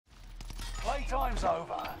Playtime's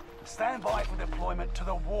over. Stand by for deployment to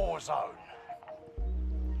the war zone.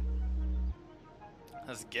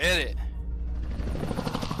 Let's get it.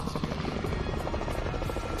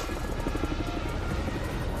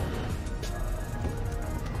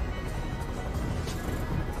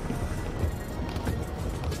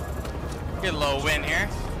 Get a little win here.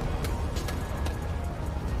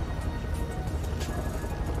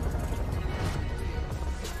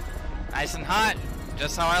 Nice and hot,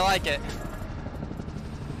 just how I like it.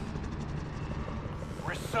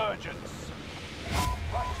 Resurgence.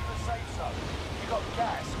 Rush to the safe zone. You got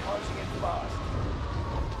gas closing in fast.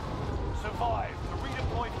 Survive to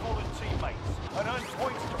redeploy fallen teammates and earn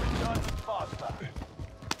points to return them faster.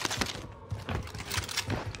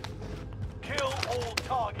 Kill all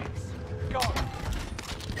targets. Go.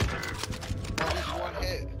 One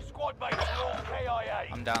hit. Squad mates are all KIA.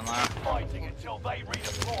 I'm down low. Fighting until they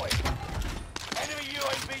redeploy. Enemy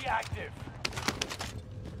UAV active.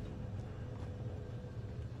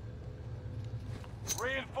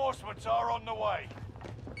 Reinforcements are on the way.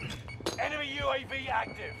 Enemy UAV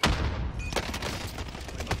active.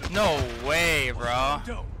 No way, bro.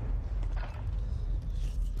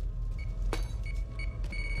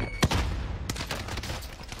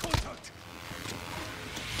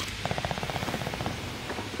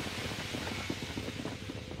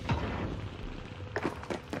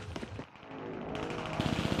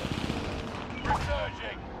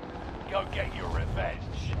 Resurging. Go get your revenge.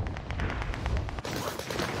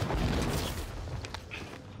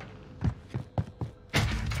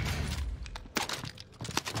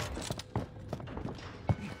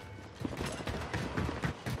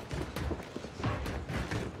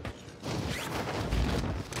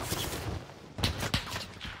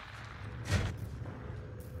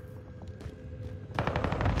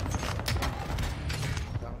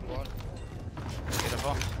 Down one.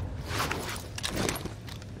 Beautiful.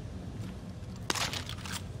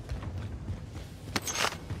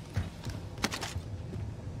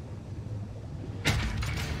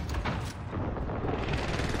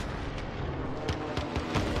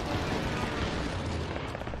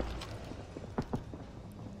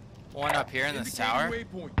 One up here in this tower.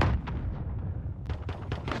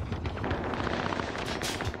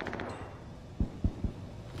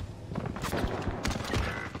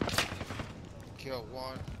 Kill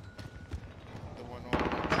one. The one on.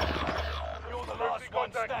 You're the last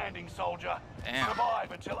one standing, soldier. Damn.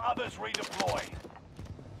 Survive until others redeploy.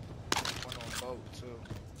 One on boat too.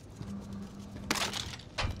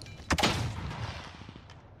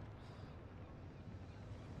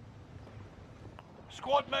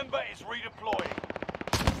 Squad member is redeploying.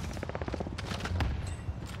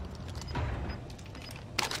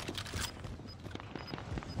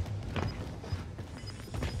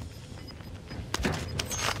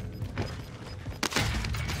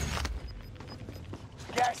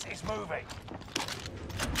 Gas is moving.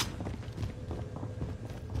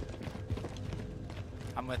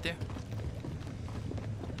 I'm with you.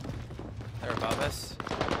 They're above us.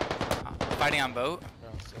 Fighting on boat.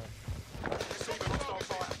 Ground set.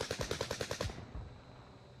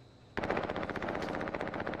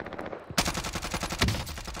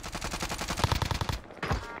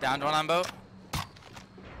 Downed one on boat.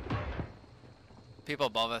 People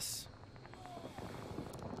above us.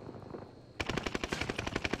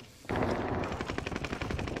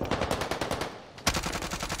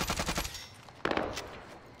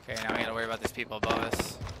 Okay, now we gotta worry about these people above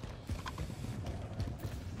us.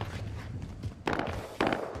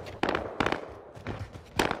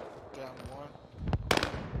 Down one.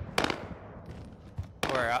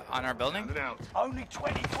 We're on our building. Only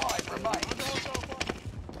 25 remain.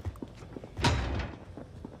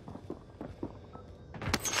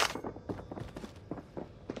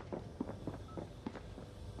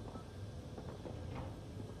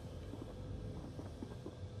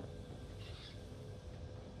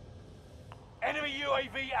 Enemy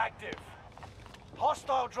UAV active.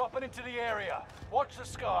 Hostile dropping into the area. Watch the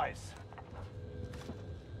skies.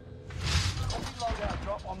 Heavy loadout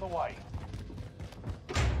drop on the way.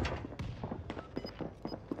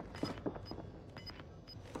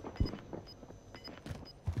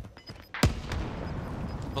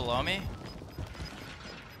 Below me.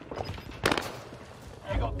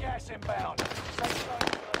 You got gas inbound. Safe zone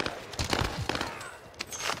located.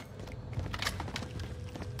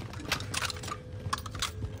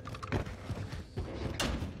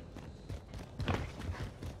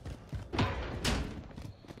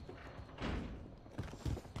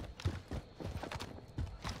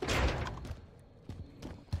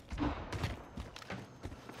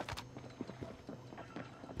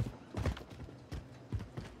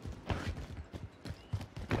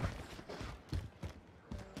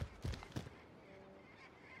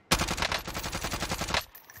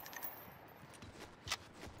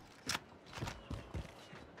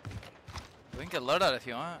 get a loadout if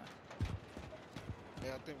you want.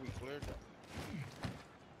 Yeah, I think we cleared that.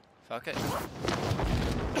 Fuck it.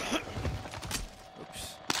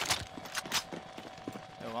 Oops.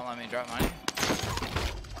 It won't let me drop money.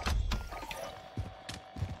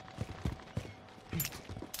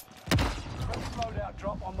 Loadout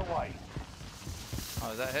drop on the way.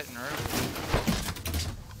 Oh, is that hitting roof?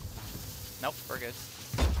 Nope, we're good.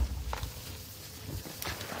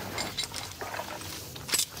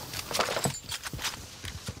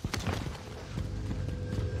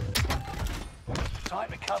 Time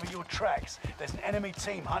to cover your tracks. There's an enemy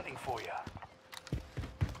team hunting for you.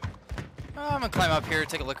 I'm gonna climb up here,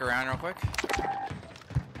 take a look around real quick.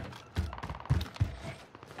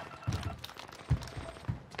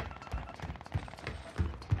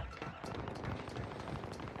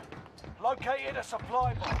 Located a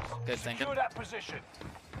supply box. Good thinking. Secure that position.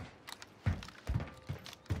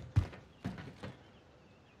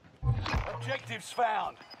 Objectives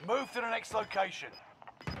found. Move to the next location.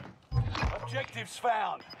 Objectives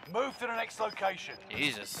found. Move to the next location.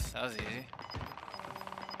 Jesus, that was easy.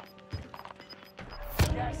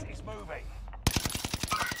 Gas is moving.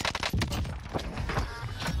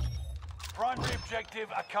 Primary objective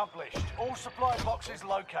accomplished. All supply boxes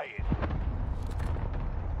located.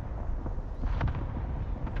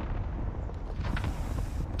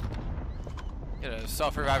 Get a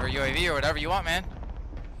self-reviver UAV or whatever you want, man.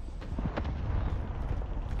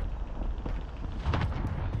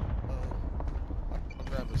 I'll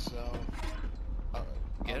grab a cell.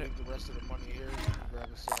 Get I'll it. leave the rest of the money here. You can grab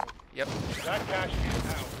a cell. Yep. That cash is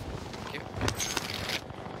out. Thank you.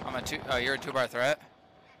 I'm a you're a 2-bar threat.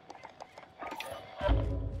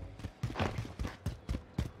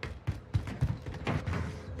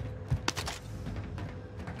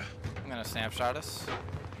 I'm gonna snapshot us.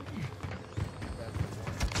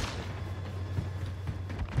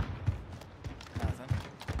 Nothing.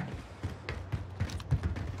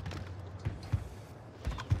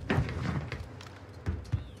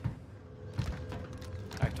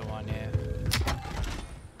 Back to 1, yeah.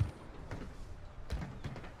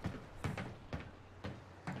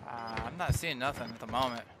 I'm not seeing nothing at the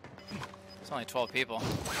moment. It's only 12 people.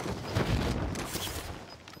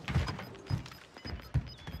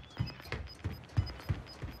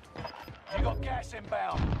 You got gas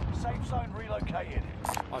inbound. Safe zone relocated.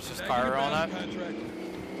 Watch this car rolling up.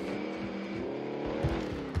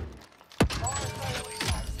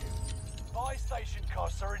 Buy station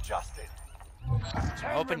costs are adjusted.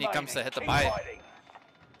 I'm hoping he comes to hit the buy.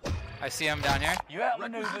 I see him down here. You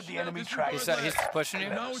outmaneuvered the enemy track. He's pushing you.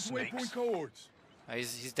 Now it's waypoint cohorts.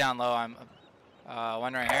 He's down low. I'm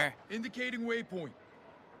one right here. Indicating waypoint.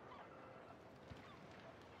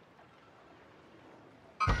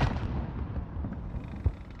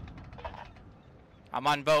 I'm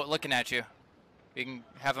on boat looking at you. You can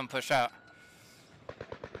have him push out.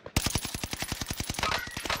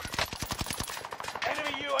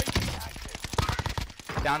 Enemy UAV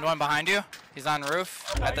active. Downed one behind you. He's on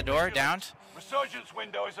roof at the door. Downed. Resurgence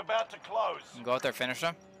window is about to close. You can go out there, finish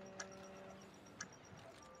him.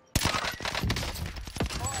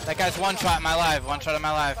 That guy's one shot in my life. One shot in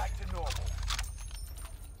my life. Back to normal.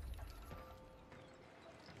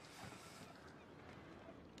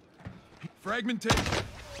 Fragmentation.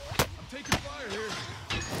 I'm taking fire here.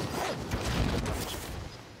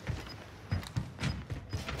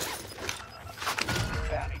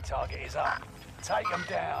 Bounty target is up. Take him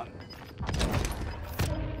down.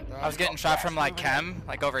 I was getting shot from like chem,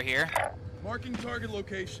 like over here, Marking target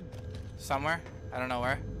location. somewhere. I don't know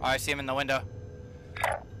where. Oh, I see him in the window.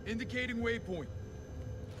 Indicating waypoint.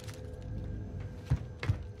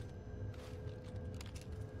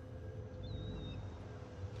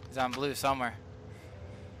 He's on blue somewhere.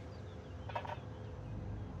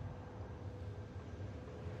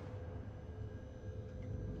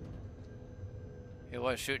 He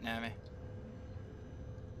was shooting at me.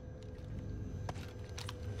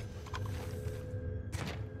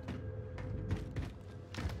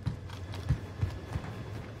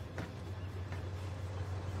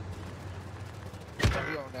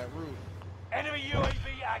 Be on that roof. Enemy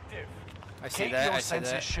UAV active. I see Keep that. your I see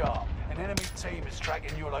senses that. sharp. An enemy team is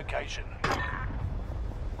tracking your location.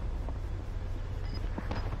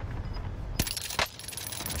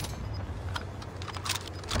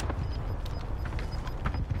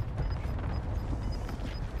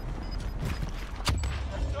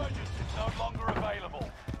 Resurgence is no longer available.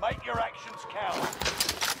 Make your actions count.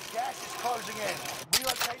 Gas is closing in.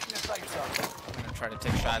 Relocating the safe zone. I'm gonna try to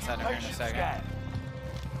take shots at him here in a Location second. scan.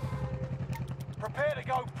 Prepare to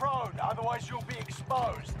go prone, otherwise you'll be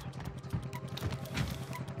exposed.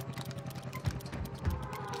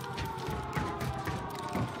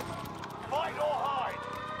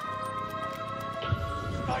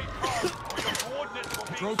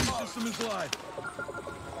 Trophy system is live.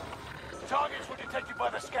 Targets were detected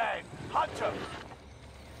by the scan. Hunt them.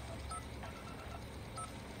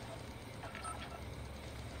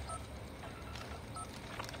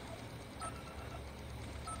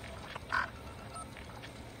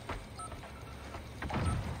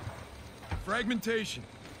 Fragmentation.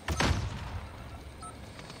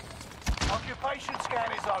 Occupation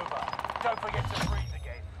scan is over. Don't forget to breathe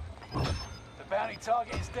again. The bounty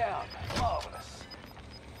target is down. Marvelous.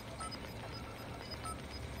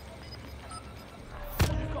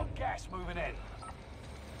 You've got gas moving in.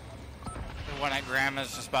 The one at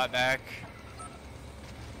Grandma's just bought back.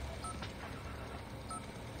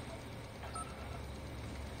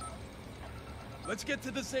 Let's get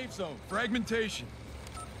to the safe zone. Fragmentation.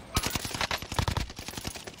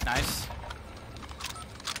 Nice.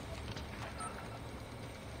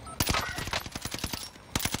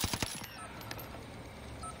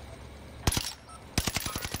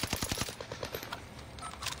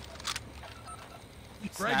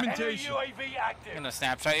 Fragmentation. Enemy UAV active. I'm gonna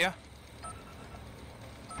snapshot you.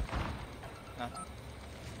 No.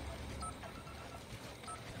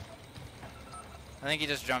 I think he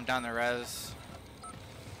just jumped down the res.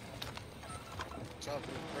 Top of the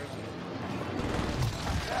prison.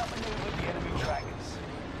 Outmaneuver the enemy trackers.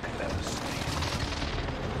 Clever sneak.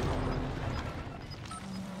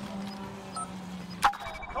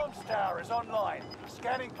 Comms tower is online.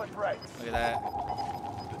 Scanning for threats. Look at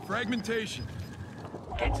that. Fragmentation.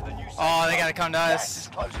 Get to the new Oh, they safe gotta come to zone. Gas us. is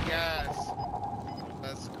closing in. Yes.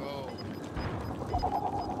 Let's go.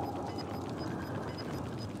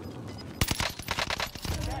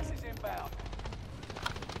 Gas is inbound.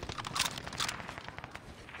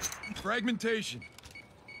 Fragmentation.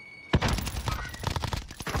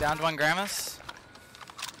 Downed one Grandma's.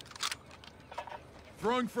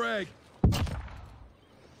 Throwing frag.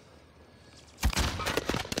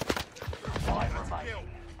 Five remaining.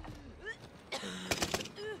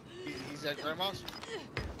 He's at Grandma's?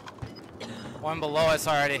 One below us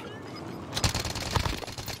already.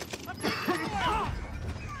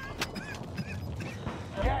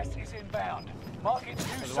 Gas is inbound. Marking new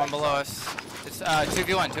There's safe one below zone. us. It's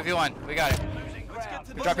 2v1, 2v1. We got it. Losing ground.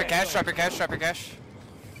 Drop your cash, drop your cash, drop your cash.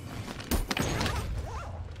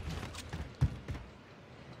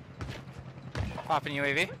 Popping UAV.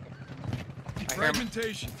 I hear him.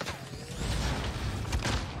 Fragmentation.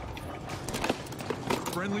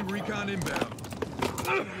 Friendly recon inbound.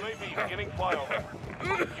 UAV beginning flyover.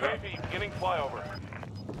 UAV beginning flyover.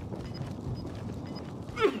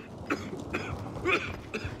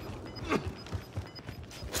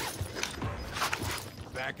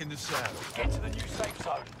 Back in the saddle. Get to the new safe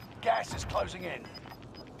zone. Gas is closing in.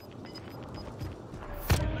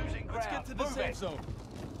 You're losing ground. Let's get to the Move safe it. zone.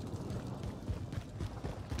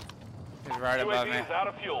 He's right above me. UAV is out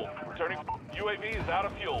of fuel. Returning. UAV is out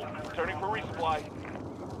of fuel. Returning for resupply.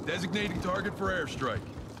 Designating target for airstrike.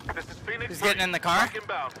 This is Phoenix. He's getting in the car,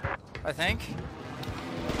 Inbound. I think.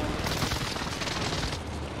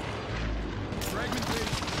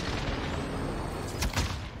 Fragmentation.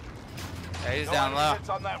 Yeah, he's down low. It's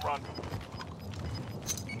on that run.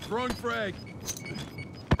 Throwing frag.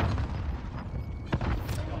 Got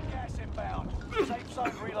gas inbound. Safe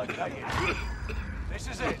zone relocated. This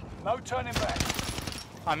is it. No turning back.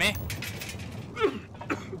 On me.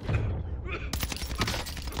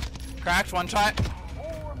 Cracked, one shot.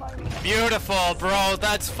 All remaining. Beautiful, bro.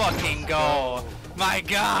 That's fucking goal. My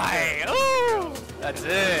guy. Ooh. That's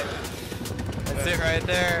it. That's it right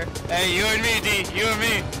there. Hey, you and me, D. You and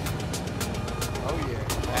me. Oh yeah.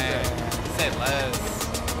 Hey, say less.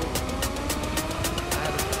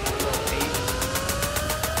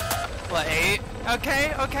 What, 8?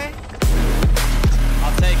 Okay, okay.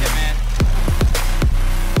 I'll take it, man.